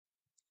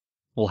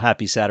Well,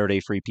 happy Saturday,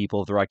 free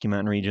people of the Rocky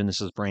Mountain region.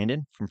 This is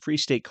Brandon from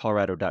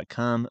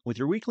freestatecolorado.com with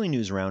your weekly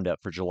news roundup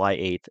for July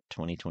 8th,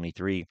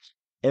 2023.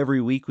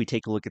 Every week, we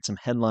take a look at some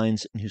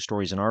headlines, news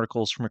stories, and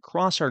articles from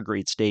across our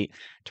great state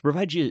to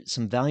provide you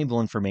some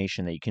valuable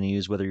information that you can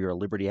use whether you're a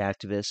liberty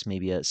activist,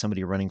 maybe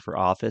somebody running for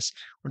office,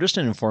 or just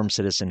an informed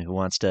citizen who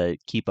wants to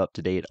keep up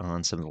to date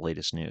on some of the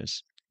latest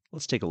news.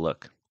 Let's take a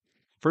look.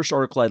 First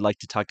article I'd like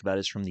to talk about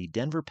is from the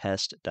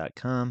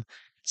denverpest.com.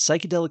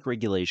 Psychedelic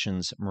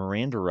regulations,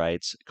 Miranda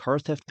rights, car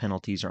theft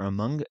penalties are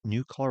among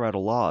new Colorado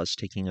laws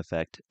taking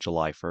effect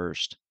July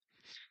 1st.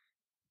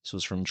 This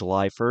was from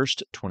July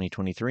 1st,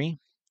 2023.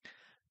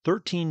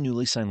 13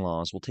 newly signed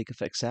laws will take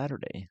effect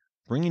Saturday,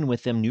 bringing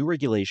with them new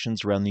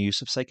regulations around the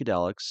use of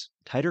psychedelics,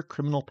 tighter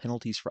criminal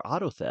penalties for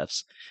auto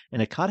thefts,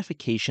 and a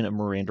codification of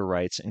Miranda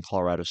rights in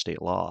Colorado state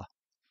law.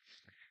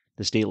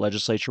 The state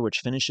legislature, which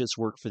finished its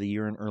work for the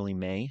year in early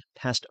May,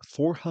 passed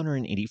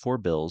 484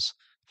 bills,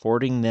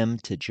 forwarding them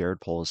to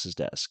Jared Polis's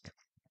desk.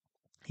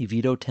 He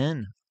vetoed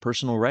 10,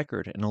 personal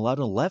record, and allowed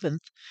an 11th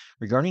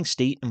regarding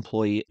state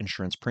employee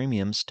insurance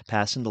premiums to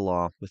pass into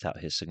law without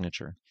his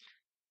signature.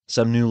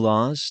 Some new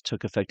laws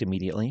took effect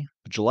immediately,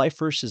 but July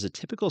 1st is a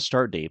typical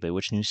start date by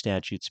which new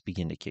statutes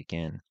begin to kick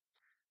in.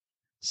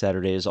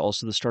 Saturday is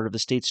also the start of the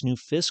state's new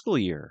fiscal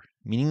year,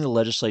 meaning the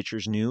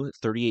legislature's new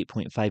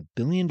 $38.5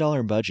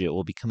 billion budget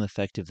will become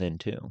effective then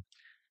too.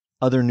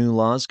 Other new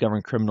laws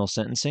govern criminal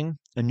sentencing,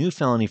 a new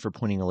felony for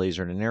pointing a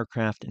laser at an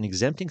aircraft, and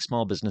exempting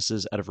small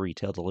businesses out of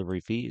retail delivery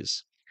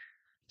fees.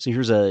 So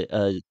here's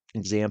a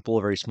example,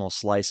 a very small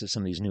slice of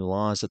some of these new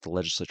laws that the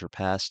legislature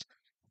passed.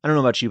 I don't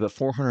know about you, but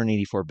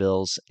 484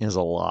 bills is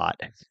a lot.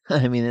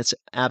 I mean, it's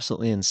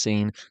absolutely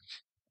insane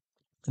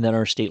that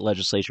our state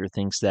legislature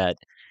thinks that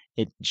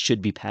it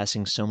should be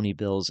passing so many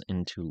bills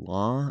into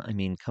law. I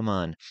mean, come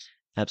on.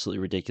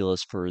 Absolutely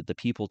ridiculous for the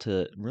people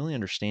to really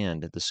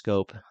understand the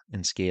scope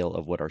and scale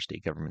of what our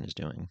state government is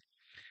doing.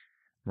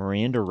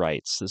 Miranda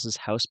rights. This is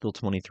House Bill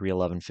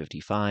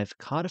 231155,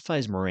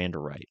 codifies Miranda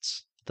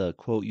rights. The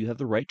quote, "You have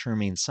the right to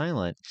remain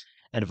silent,"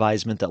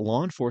 advisement that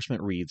law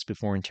enforcement reads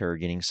before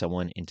interrogating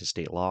someone into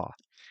state law.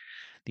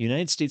 The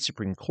United States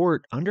Supreme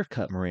Court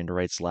undercut Miranda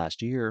rights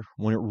last year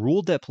when it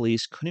ruled that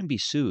police couldn't be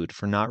sued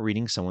for not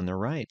reading someone their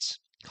rights.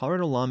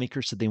 Colorado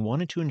lawmakers said they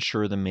wanted to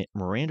ensure the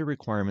Miranda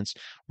requirements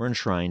were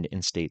enshrined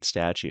in state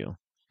statute.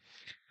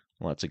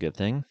 Well, that's a good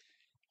thing.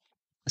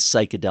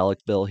 Psychedelic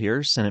bill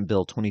here, Senate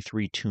Bill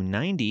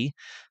 23290,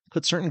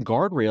 put certain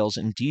guardrails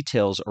and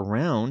details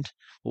around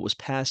what was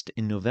passed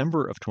in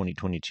November of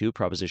 2022,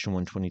 Proposition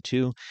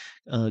 122,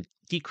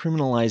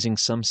 decriminalizing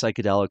some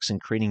psychedelics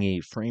and creating a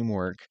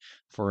framework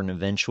for an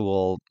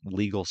eventual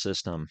legal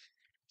system.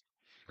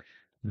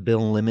 The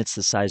bill limits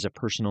the size of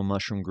personal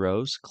mushroom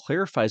grows,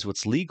 clarifies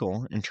what's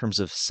legal in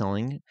terms of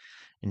selling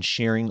and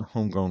sharing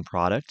homegrown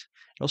product.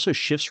 It also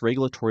shifts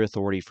regulatory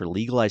authority for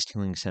legalized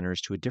healing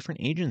centers to a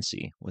different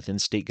agency within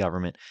state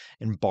government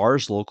and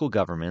bars local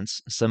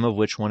governments, some of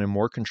which wanted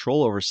more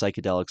control over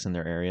psychedelics in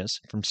their areas,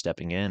 from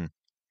stepping in.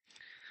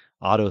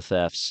 Auto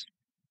thefts.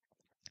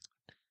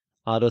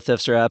 Auto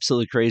thefts are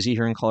absolutely crazy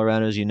here in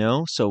Colorado, as you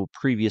know. So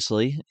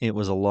previously, it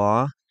was a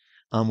law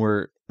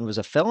where it was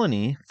a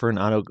felony for an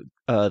auto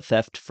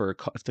theft for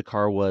if the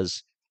car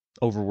was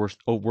worth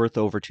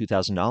over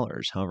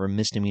 $2,000. However, a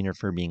misdemeanor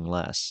for being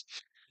less.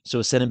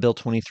 So Senate Bill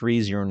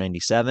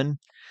 23097,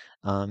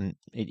 it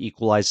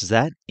equalizes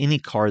that. Any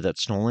car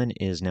that's stolen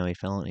is now a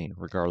felony,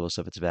 regardless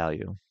of its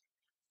value.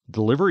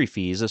 Delivery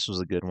fees, this was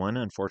a good one.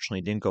 Unfortunately,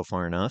 it didn't go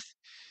far enough.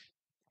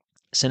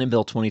 Senate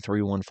Bill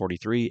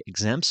 23143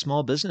 exempts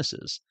small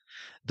businesses,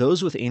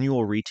 those with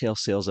annual retail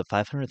sales of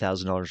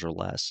 $500,000 or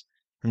less,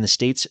 from the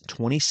state's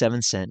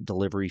 27-cent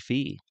delivery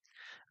fee.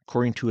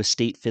 According to a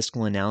state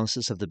fiscal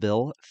analysis of the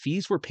bill,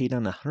 fees were paid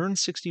on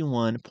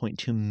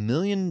 161.2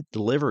 million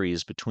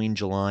deliveries between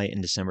July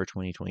and December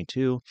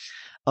 2022,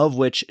 of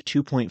which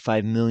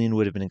 2.5 million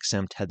would have been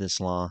exempt had this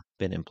law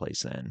been in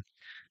place then.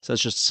 So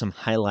that's just some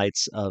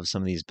highlights of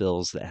some of these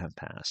bills that have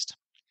passed.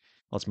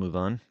 Let's move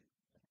on.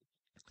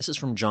 This is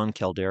from John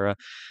Caldera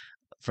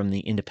from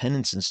the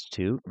Independence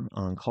Institute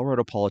on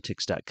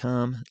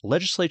coloradopolitics.com.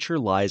 Legislature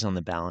lies on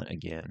the ballot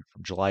again,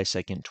 from July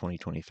 2nd,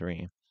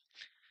 2023.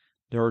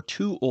 There are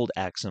two old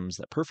axioms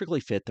that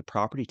perfectly fit the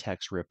property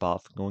tax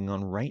ripoff going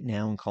on right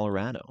now in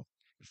Colorado.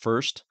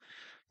 First,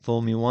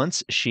 fool me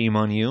once, shame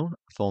on you.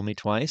 Fool me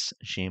twice,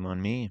 shame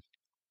on me.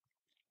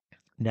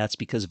 That's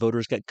because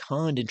voters got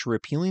conned into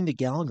repealing the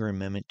Gallagher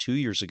Amendment 2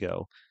 years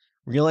ago,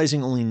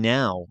 realizing only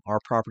now our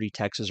property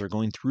taxes are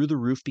going through the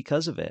roof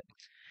because of it.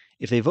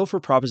 If they vote for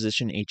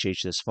Proposition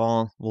HH this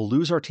fall, we'll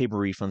lose our table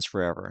refunds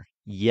forever.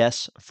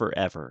 Yes,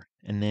 forever.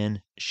 And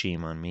then,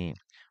 shame on me.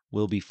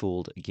 We'll be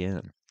fooled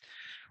again.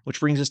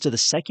 Which brings us to the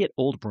second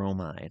old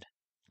bromide.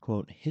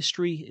 Quote,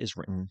 history is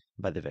written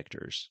by the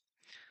victors.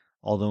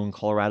 Although in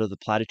Colorado the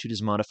platitude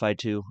is modified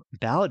to,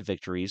 ballot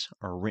victories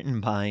are written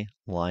by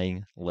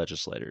lying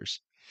legislators.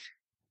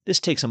 This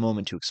takes a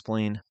moment to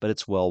explain, but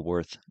it's well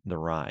worth the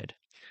ride.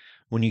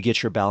 When you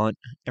get your ballot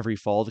every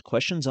fall, the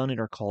questions on it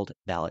are called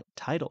ballot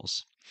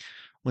titles.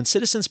 When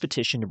citizens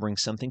petition to bring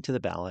something to the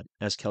ballot,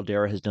 as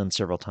Caldera has done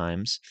several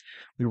times,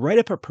 we write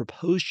up a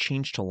proposed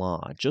change to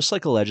law, just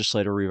like a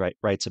legislator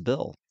writes a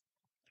bill.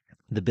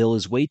 The bill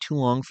is way too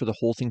long for the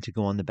whole thing to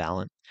go on the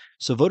ballot,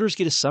 so voters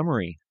get a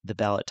summary, the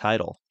ballot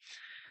title.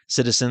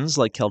 Citizens,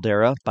 like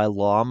Caldera, by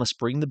law must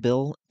bring the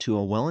bill to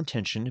a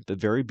well-intentioned but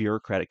very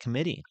bureaucratic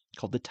committee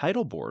called the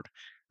Title Board,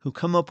 who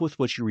come up with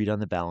what you read on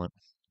the ballot,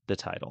 the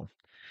title.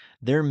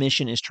 Their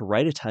mission is to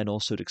write a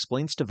title so it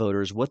explains to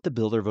voters what the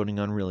bill they're voting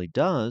on really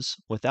does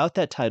without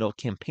that title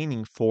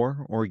campaigning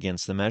for or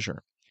against the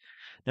measure.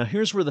 Now,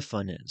 here's where the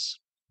fun is.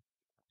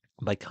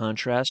 By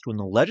contrast, when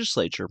the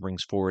legislature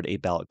brings forward a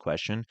ballot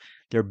question,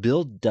 their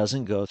bill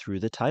doesn't go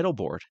through the title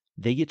board.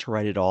 They get to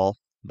write it all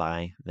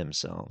by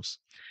themselves.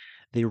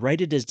 They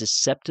write it as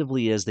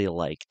deceptively as they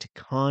like to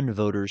con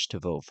voters to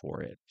vote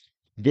for it.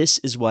 This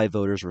is why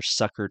voters were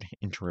suckered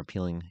into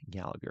repealing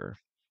Gallagher.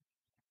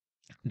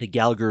 The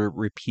Gallagher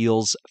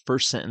repeals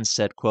first sentence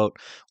said, quote,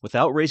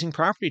 without raising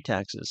property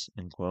taxes,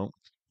 end quote.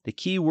 The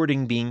key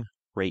wording being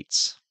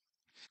rates.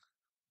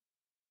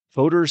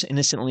 Voters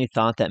innocently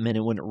thought that meant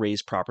it wouldn't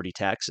raise property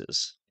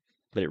taxes,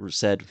 but it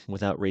said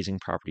without raising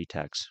property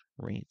tax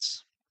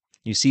rates.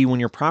 You see, when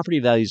your property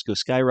values go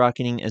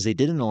skyrocketing, as they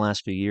did in the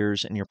last few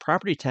years, and your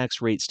property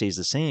tax rate stays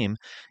the same,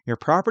 your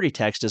property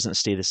tax doesn't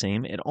stay the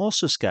same, it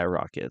also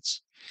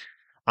skyrockets.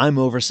 I'm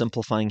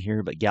oversimplifying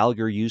here, but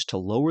Gallagher used to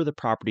lower the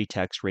property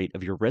tax rate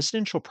of your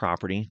residential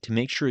property to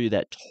make sure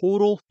that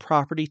total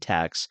property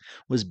tax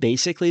was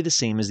basically the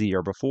same as the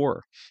year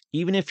before,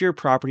 even if your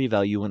property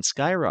value went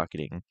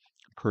skyrocketing.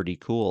 Pretty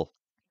cool.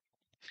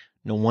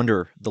 No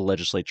wonder the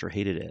legislature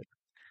hated it.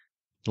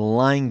 The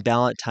lying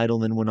ballot title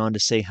then went on to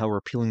say how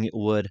repealing it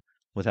would,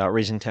 without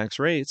raising tax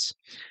rates,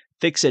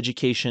 fix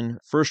education,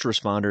 first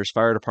responders,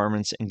 fire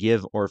departments, and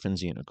give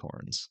orphans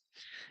unicorns.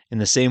 In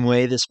the same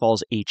way, this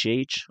fall's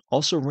HH,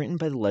 also written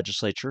by the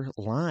legislature,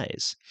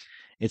 lies.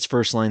 Its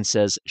first line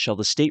says, shall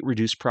the state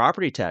reduce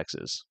property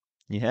taxes?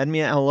 You had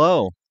me at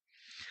hello.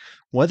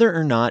 Whether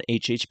or not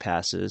HH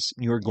passes,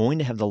 you are going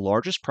to have the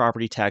largest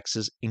property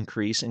taxes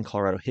increase in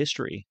Colorado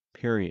history,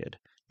 period.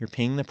 You're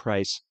paying the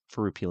price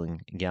for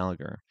repealing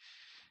Gallagher.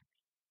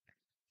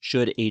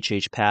 Should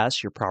HH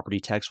pass, your property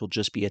tax will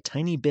just be a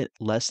tiny bit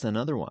less than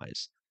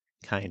otherwise.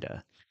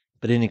 Kinda.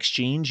 But in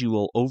exchange, you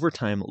will over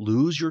time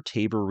lose your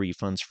Tabor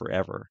refunds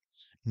forever.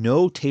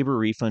 No Tabor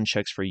refund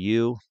checks for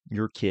you,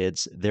 your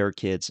kids, their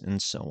kids,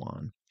 and so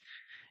on.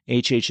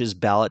 HH's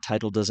ballot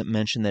title doesn't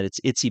mention that its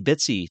itsy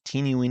bitsy,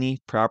 teeny weeny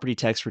property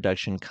tax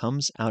reduction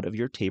comes out of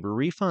your Tabor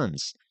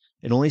refunds.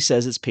 It only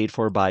says it's paid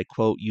for by,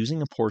 quote,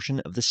 using a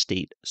portion of the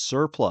state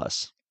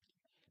surplus.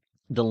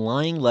 The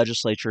lying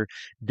legislature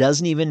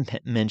doesn't even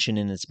mention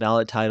in its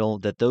ballot title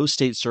that those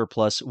state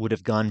surplus would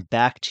have gone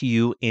back to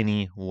you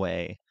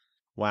anyway.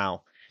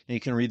 Wow. Now you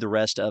can read the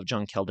rest of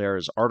John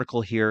Caldera's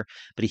article here,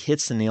 but he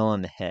hits the nail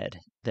on the head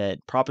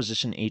that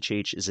Proposition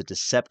HH is a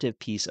deceptive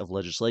piece of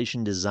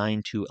legislation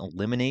designed to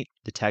eliminate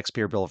the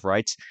Taxpayer Bill of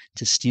Rights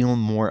to steal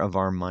more of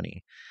our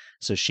money.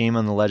 So shame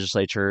on the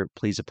legislature.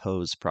 Please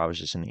oppose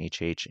Proposition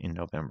HH in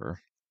November.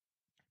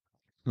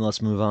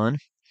 Let's move on.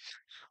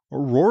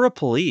 Aurora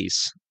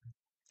police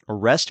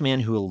arrest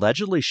man who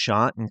allegedly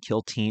shot and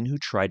killed teen who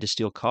tried to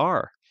steal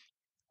car.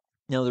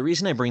 Now, the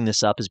reason I bring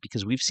this up is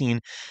because we've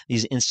seen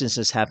these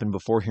instances happen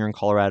before here in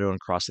Colorado and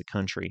across the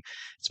country.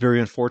 It's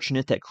very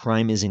unfortunate that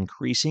crime is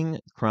increasing.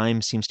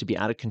 Crime seems to be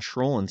out of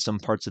control in some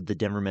parts of the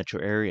Denver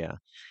metro area.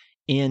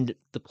 And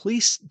the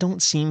police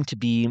don't seem to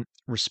be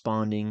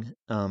responding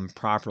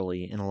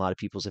properly, in a lot of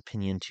people's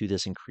opinion, to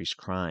this increased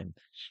crime.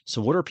 So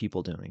what are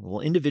people doing? Well,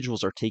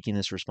 individuals are taking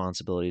this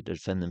responsibility to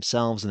defend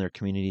themselves and their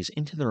communities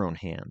into their own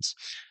hands.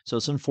 So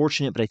it's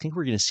unfortunate, but I think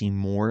we're going to see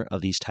more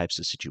of these types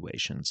of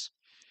situations.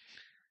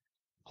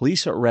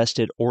 Police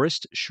arrested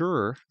Orest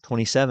Schurer,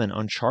 27,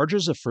 on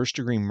charges of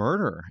first-degree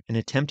murder, an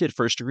attempted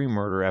first-degree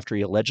murder after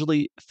he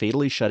allegedly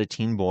fatally shot a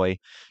teen boy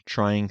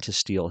trying to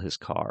steal his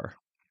car.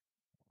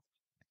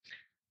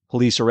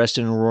 Police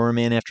arrested an Aurora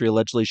man after he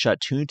allegedly shot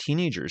two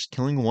teenagers,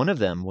 killing one of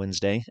them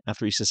Wednesday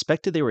after he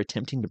suspected they were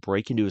attempting to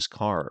break into his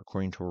car,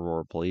 according to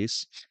Aurora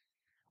police.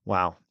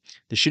 Wow.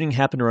 The shooting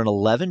happened around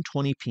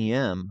 11:20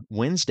 p.m.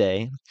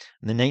 Wednesday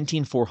in the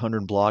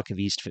 19400 block of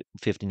East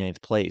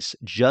 59th Place,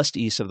 just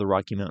east of the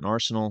Rocky Mountain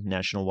Arsenal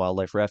National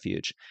Wildlife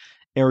Refuge.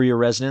 Area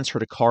residents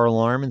heard a car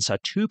alarm and saw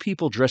two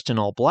people dressed in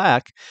all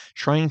black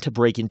trying to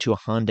break into a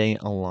Hyundai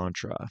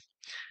Elantra.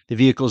 The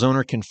vehicle's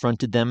owner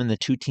confronted them and the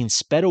two teens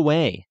sped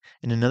away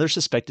in another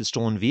suspected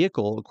stolen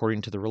vehicle,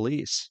 according to the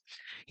release.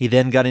 He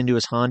then got into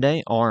his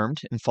Hyundai,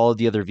 armed, and followed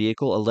the other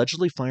vehicle,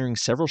 allegedly firing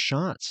several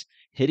shots,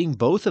 hitting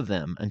both of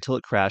them until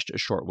it crashed a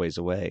short ways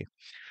away.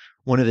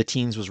 One of the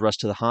teens was rushed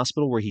to the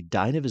hospital where he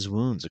died of his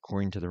wounds,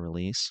 according to the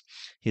release.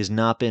 He has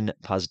not been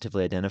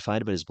positively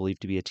identified, but is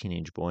believed to be a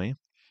teenage boy.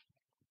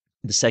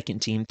 The second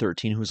teen,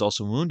 13, who was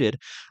also wounded,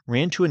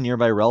 ran to a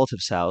nearby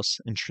relative's house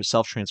and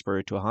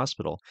self-transported to a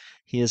hospital.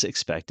 He is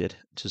expected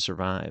to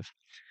survive.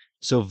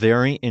 So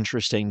very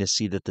interesting to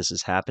see that this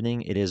is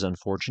happening. It is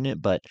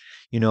unfortunate, but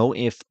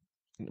if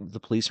the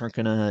police aren't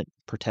going to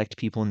protect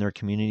people in their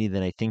community,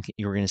 then I think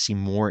you're going to see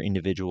more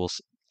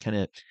individuals kind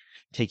of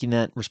taking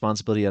that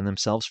responsibility on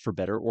themselves for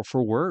better or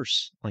for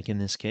worse, like in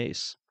this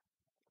case.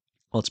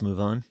 Let's move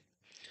on.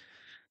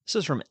 This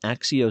is from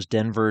Axios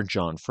Denver,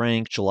 John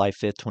Frank, July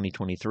 5th,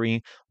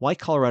 2023. Why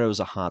Colorado is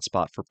a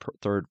hotspot for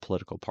third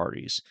political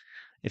parties.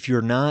 If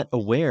you're not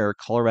aware,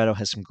 Colorado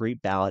has some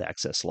great ballot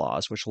access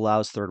laws, which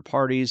allows third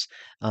parties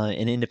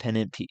and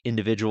independent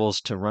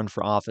individuals to run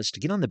for office to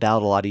get on the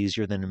ballot a lot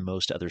easier than in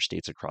most other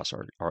states across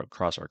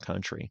our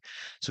country.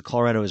 So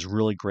Colorado is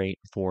really great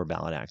for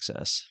ballot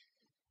access.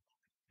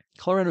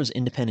 Colorado's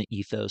independent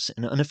ethos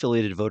and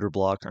unaffiliated voter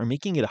bloc are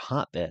making it a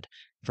hotbed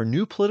for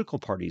new political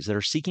parties that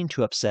are seeking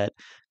to upset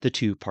the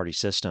two-party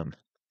system.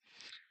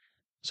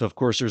 So, of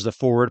course, there's the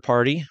Forward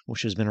Party,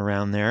 which has been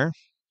around there.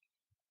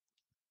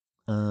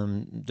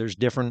 There's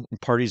different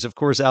parties, of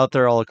course, out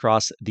there all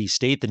across the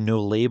state. The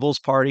No Labels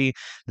Party,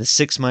 the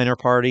Six Minor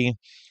Party.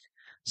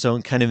 So,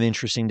 kind of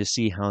interesting to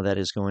see how that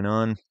is going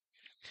on.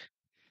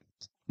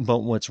 But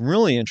what's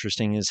really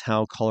interesting is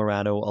how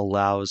Colorado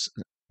allows,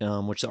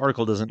 which the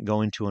article doesn't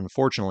go into,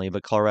 unfortunately,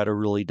 but Colorado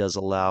really does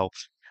allow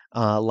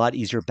a lot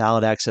easier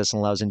ballot access and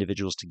allows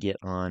individuals to get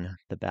on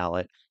the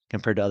ballot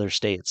compared to other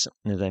states,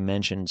 as I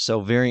mentioned. So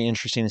very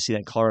interesting to see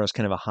that Colorado is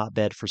kind of a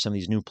hotbed for some of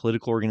these new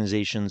political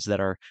organizations that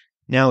are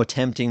now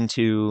attempting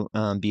to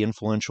be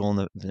influential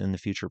in the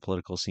future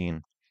political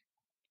scene.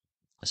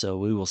 So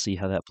we will see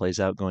how that plays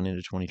out going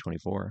into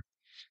 2024.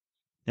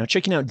 Now,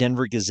 checking out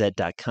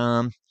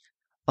denvergazette.com.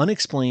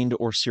 Unexplained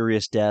or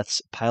serious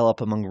deaths pile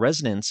up among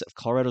residents of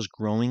Colorado's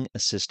growing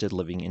assisted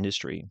living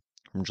industry.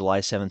 From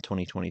July 7,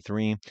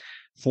 2023,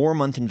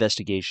 4-month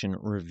investigation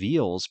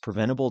reveals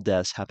preventable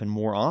deaths happen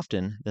more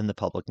often than the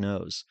public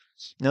knows.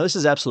 Now, this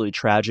is absolutely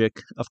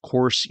tragic. Of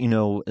course,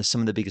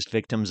 some of the biggest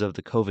victims of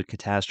the COVID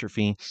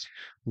catastrophe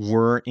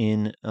were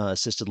in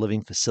assisted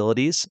living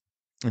facilities.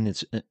 And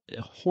it's a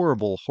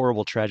horrible,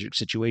 horrible, tragic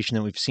situation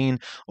that we've seen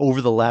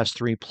over the last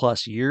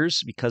 3+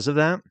 years because of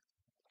that.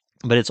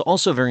 But it's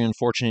also very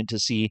unfortunate to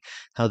see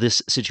how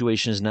this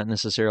situation has not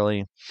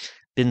necessarily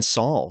been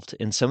solved.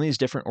 In some of these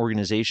different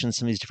organizations,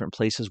 some of these different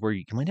places where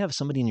you might have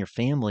somebody in your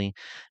family,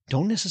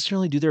 don't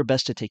necessarily do their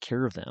best to take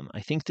care of them. I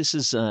think this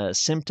is a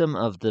symptom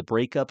of the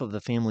breakup of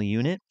the family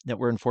unit that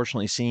we're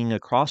unfortunately seeing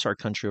across our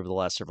country over the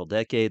last several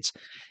decades,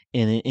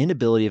 and an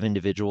inability of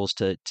individuals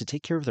to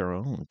take care of their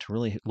own, to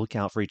really look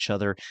out for each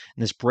other.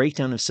 And this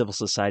breakdown of civil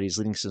society is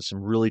leading to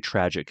some really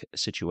tragic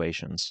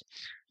situations.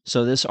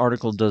 So this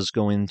article does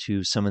go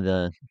into some of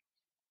the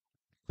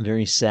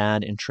very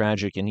sad and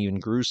tragic and even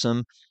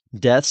gruesome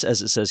deaths,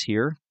 as it says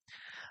here.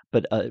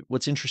 But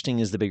what's interesting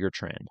is the bigger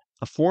trend.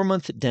 A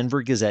 4-month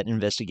Denver Gazette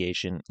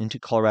investigation into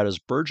Colorado's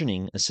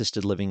burgeoning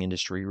assisted living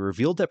industry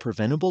revealed that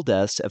preventable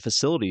deaths at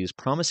facilities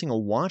promising a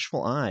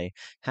watchful eye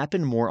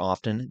happen more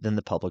often than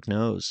the public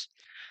knows.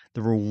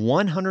 There were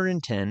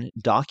 110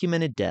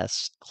 documented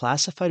deaths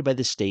classified by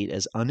the state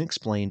as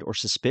unexplained or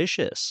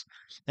suspicious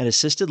at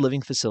assisted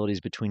living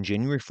facilities between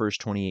January 1st,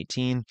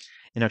 2018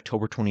 and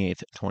October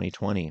 28th,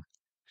 2020.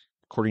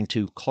 According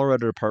to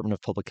Colorado Department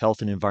of Public Health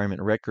and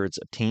Environment records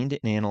obtained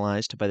and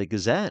analyzed by the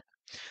Gazette,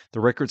 the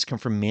records come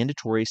from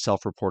mandatory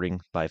self-reporting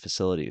by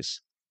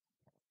facilities.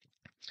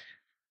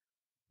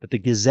 But the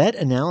Gazette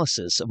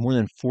analysis of more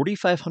than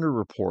 4,500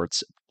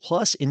 reports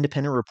plus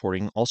independent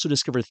reporting also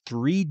discovered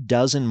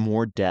 36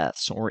 more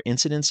deaths or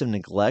incidents of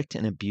neglect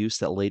and abuse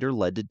that later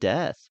led to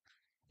death.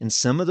 In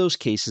some of those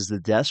cases, the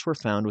deaths were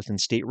found within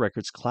state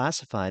records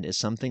classified as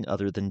something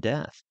other than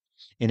death.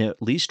 In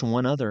at least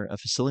one other, a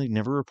facility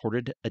never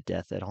reported a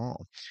death at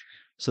all.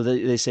 So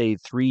they say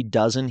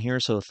 36 here,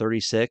 so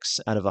 36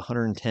 out of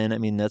 110. I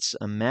mean, that's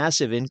a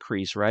massive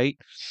increase, right?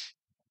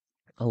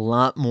 A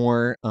lot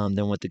more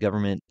than what the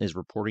government is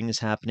reporting is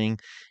happening,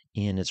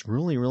 and it's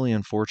really, really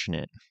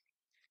unfortunate.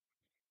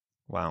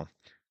 Wow.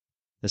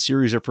 The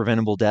series of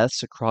preventable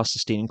deaths across the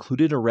state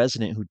included a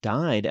resident who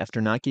died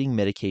after not getting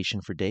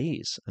medication for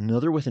days,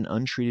 another with an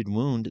untreated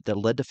wound that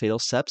led to fatal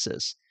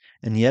sepsis,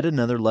 and yet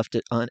another left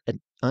it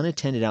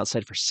unattended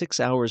outside for 6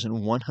 hours in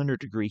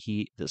 100-degree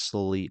heat that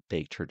slowly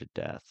baked her to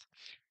death.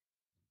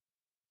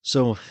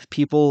 So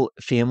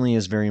family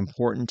is very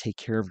important. Take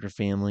care of your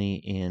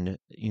family. And,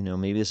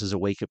 maybe this is a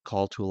wake up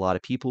call to a lot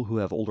of people who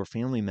have older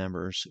family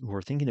members who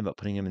are thinking about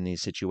putting them in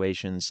these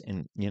situations.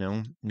 And,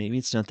 maybe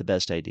it's not the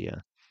best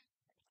idea.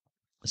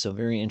 So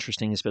very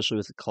interesting, especially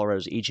with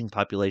Colorado's aging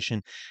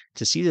population,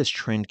 to see this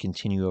trend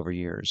continue over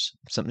years.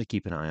 Something to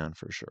keep an eye on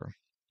for sure.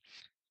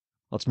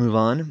 Let's move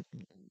on.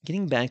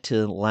 Getting back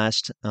to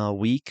last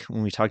week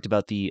when we talked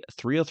about the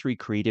 303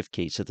 creative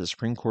case that the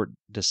Supreme Court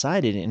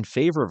decided in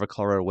favor of a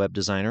Colorado web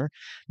designer,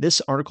 this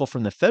article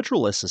from the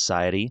Federalist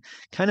Society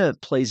kind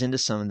of plays into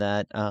some of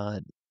that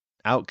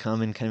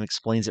outcome and kind of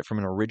explains it from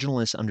an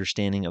originalist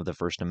understanding of the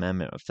First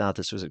Amendment. I thought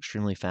this was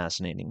extremely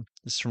fascinating.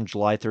 This is from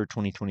July 3rd,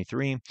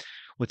 2023.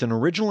 With an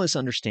originalist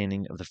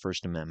understanding of the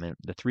First Amendment,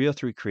 the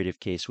 303 creative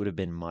case would have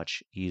been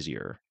much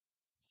easier.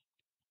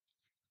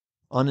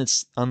 On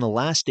the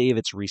last day of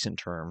its recent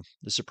term,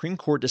 the Supreme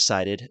Court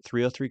decided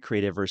 303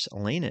 Creative versus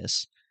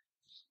Alanis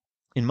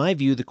In my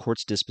view, the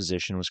court's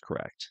disposition was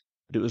correct,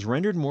 but it was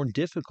rendered more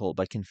difficult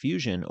by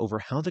confusion over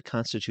how the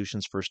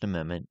Constitution's First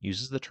Amendment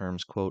uses the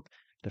terms, quote,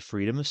 the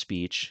freedom of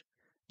speech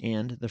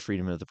and the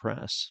freedom of the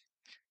press.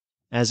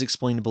 As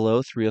explained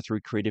below,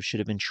 303 Creative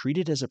should have been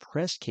treated as a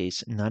press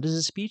case, not as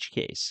a speech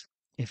case.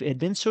 If it had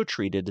been so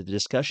treated, the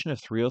discussion of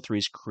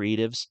 303's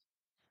Creative's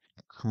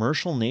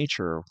commercial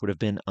nature would have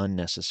been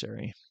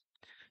unnecessary.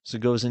 So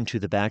it goes into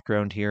the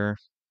background here.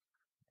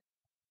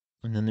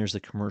 And then there's the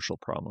commercial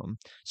problem.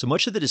 So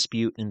much of the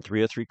dispute in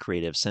 303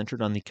 Creative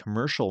centered on the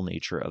commercial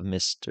nature of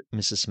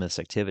Mrs. Smith's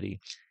activity.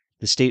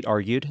 The state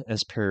argued,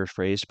 as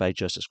paraphrased by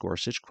Justice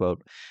Gorsuch,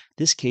 quote,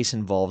 this case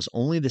involves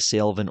only the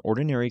sale of an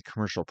ordinary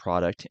commercial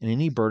product, and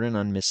any burden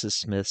on Mrs.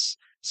 Smith's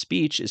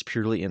speech is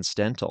purely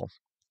incidental.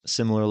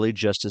 Similarly,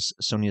 Justice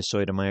Sonia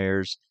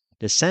Sotomayor's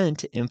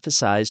dissent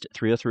emphasized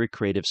 303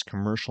 Creative's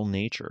commercial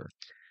nature.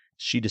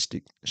 She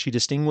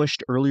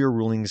distinguished earlier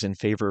rulings in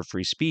favor of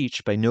free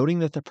speech by noting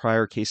that the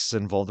prior cases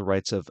involved the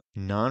rights of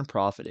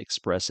nonprofit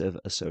expressive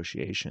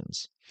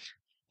associations.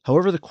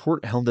 However, the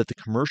court held that the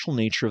commercial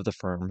nature of the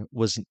firm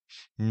was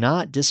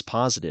not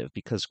dispositive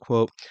because,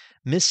 quote,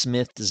 Ms.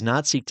 Smith does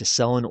not seek to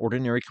sell an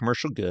ordinary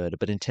commercial good,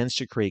 but intends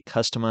to create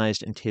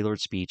customized and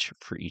tailored speech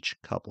for each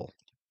couple.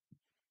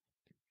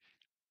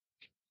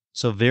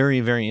 So very,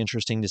 very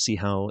interesting to see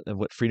how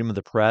what freedom of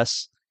the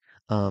press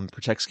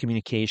protects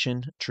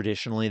communication.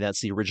 Traditionally,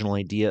 that's the original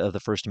idea of the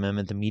First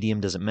Amendment. The medium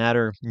doesn't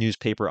matter.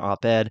 Newspaper,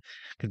 op-ed,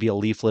 could be a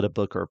leaflet, a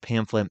book, or a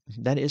pamphlet.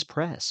 That is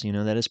press.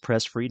 That is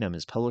press freedom,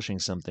 is publishing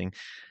something.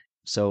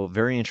 So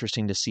very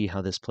interesting to see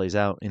how this plays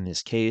out in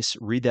this case.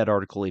 Read that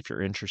article if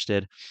you're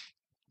interested.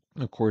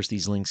 Of course,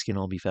 these links can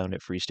all be found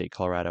at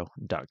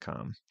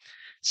freestatecolorado.com.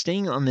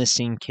 Staying on this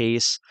same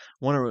case,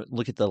 I want to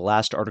look at the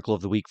last article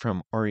of the week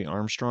from Ari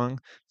Armstrong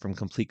from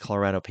Complete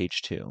Colorado,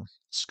 page 2.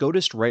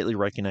 SCOTUS rightly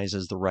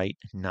recognizes the right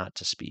not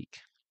to speak.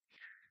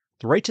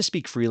 The right to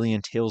speak freely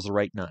entails the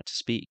right not to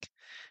speak.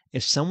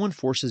 If someone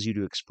forces you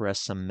to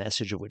express some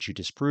message of which you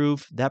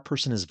disapprove, that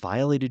person has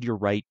violated your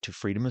right to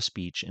freedom of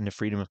speech and to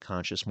freedom of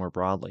conscience more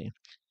broadly.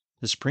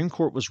 The Supreme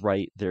Court was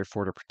right,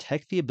 therefore, to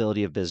protect the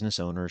ability of business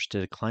owners to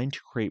decline to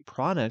create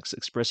products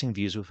expressing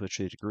views with which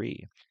they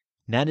agree.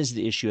 That is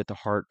the issue at the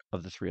heart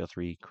of the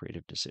 303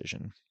 Creative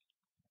decision.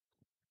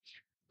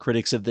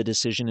 Critics of the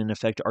decision, in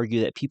effect, argue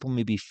that people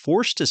may be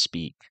forced to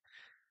speak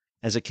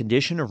as a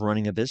condition of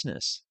running a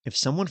business. If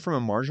someone from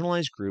a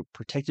marginalized group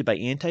protected by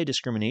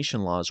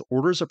anti-discrimination laws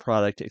orders a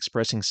product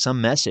expressing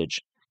some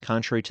message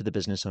contrary to the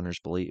business owner's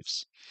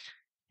beliefs.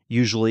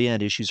 Usually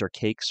at issues are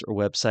cakes or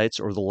websites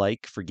or the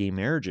like for gay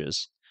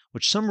marriages,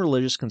 which some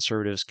religious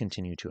conservatives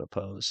continue to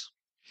oppose.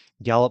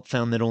 Gallup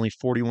found that only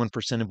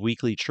 41% of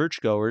weekly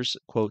churchgoers,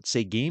 quote,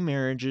 say gay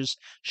marriages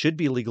should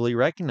be legally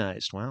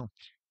recognized. Wow.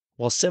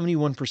 While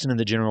 71% of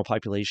the general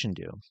population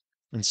do.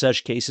 In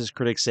such cases,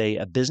 critics say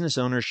a business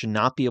owner should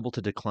not be able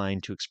to decline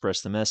to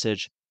express the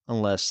message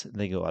unless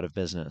they go out of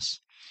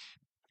business.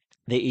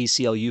 The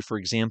ACLU, for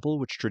example,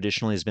 which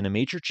traditionally has been a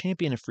major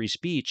champion of free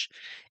speech,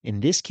 in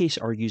this case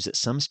argues that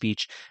some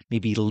speech may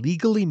be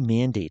legally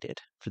mandated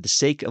for the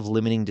sake of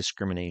limiting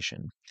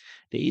discrimination.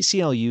 The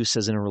ACLU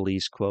says in a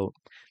release, quote,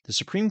 the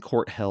Supreme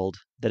Court held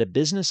that a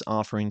business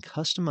offering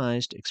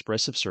customized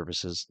expressive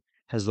services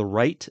has the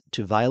right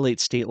to violate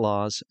state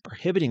laws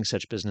prohibiting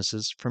such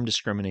businesses from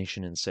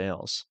discrimination in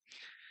sales.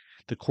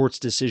 The court's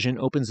decision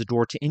opens the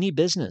door to any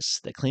business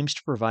that claims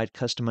to provide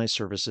customized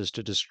services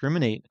to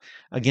discriminate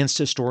against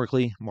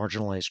historically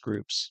marginalized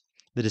groups.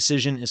 The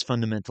decision is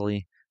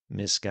fundamentally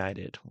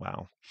misguided.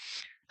 Wow.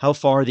 How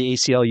far the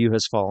ACLU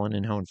has fallen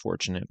and how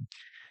unfortunate.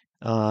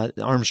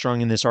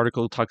 Armstrong in this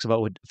article talks about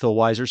what Phil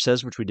Weiser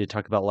says, which we did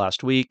talk about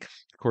last week.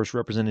 Of course,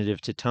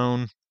 Representative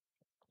Titone.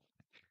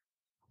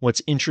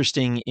 What's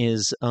interesting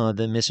is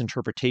the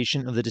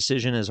misinterpretation of the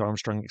decision, as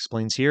Armstrong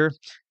explains here.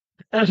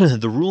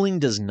 The ruling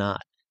does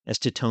not, as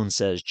Titone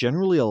says,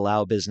 generally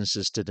allow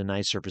businesses to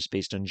deny service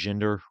based on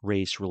gender,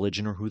 race,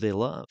 religion, or who they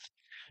love.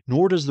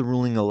 Nor does the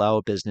ruling allow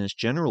a business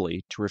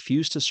generally to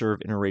refuse to serve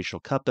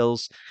interracial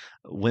couples,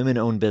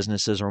 women-owned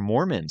businesses, or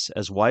Mormons,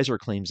 as Weiser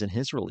claims in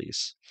his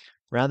release.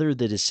 Rather,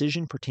 the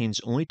decision pertains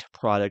only to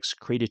products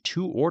created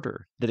to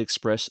order that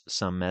express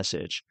some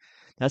message.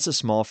 That's a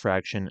small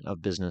fraction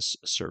of business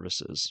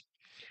services.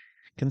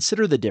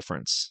 Consider the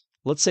difference.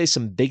 Let's say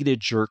some bigoted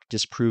jerk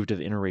disapproved of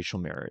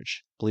interracial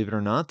marriage. Believe it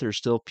or not, there's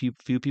still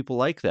few people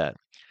like that.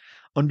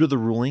 Under the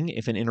ruling,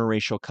 if an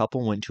interracial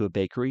couple went to a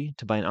bakery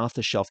to buy an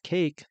off-the-shelf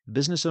cake, the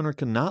business owner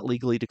could not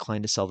legally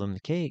decline to sell them the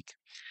cake.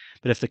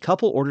 But if the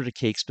couple ordered a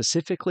cake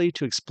specifically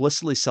to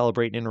explicitly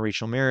celebrate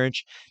interracial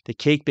marriage, the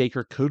cake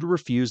baker could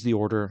refuse the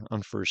order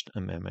on First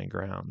Amendment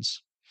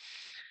grounds.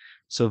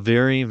 So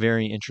very,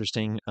 very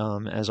interesting.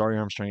 As Ari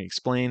Armstrong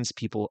explains,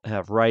 people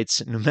have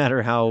rights, no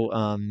matter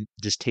how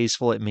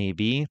distasteful it may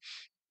be.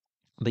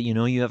 But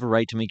you have a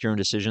right to make your own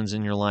decisions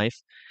in your life,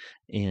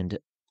 and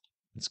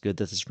it's good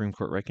that the Supreme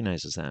Court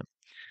recognizes that.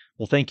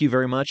 Well, thank you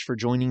very much for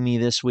joining me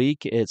this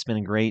week. It's been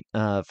a great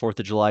 4th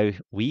of July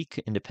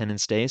week,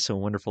 Independence Day, so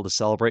wonderful to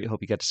celebrate.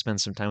 Hope you got to spend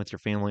some time with your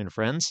family and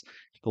friends.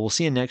 But we'll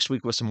see you next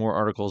week with some more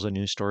articles and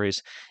news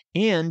stories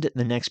and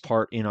the next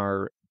part in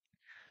our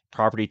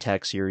property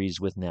tax series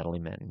with Natalie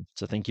Manning.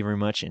 So thank you very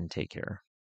much and take care.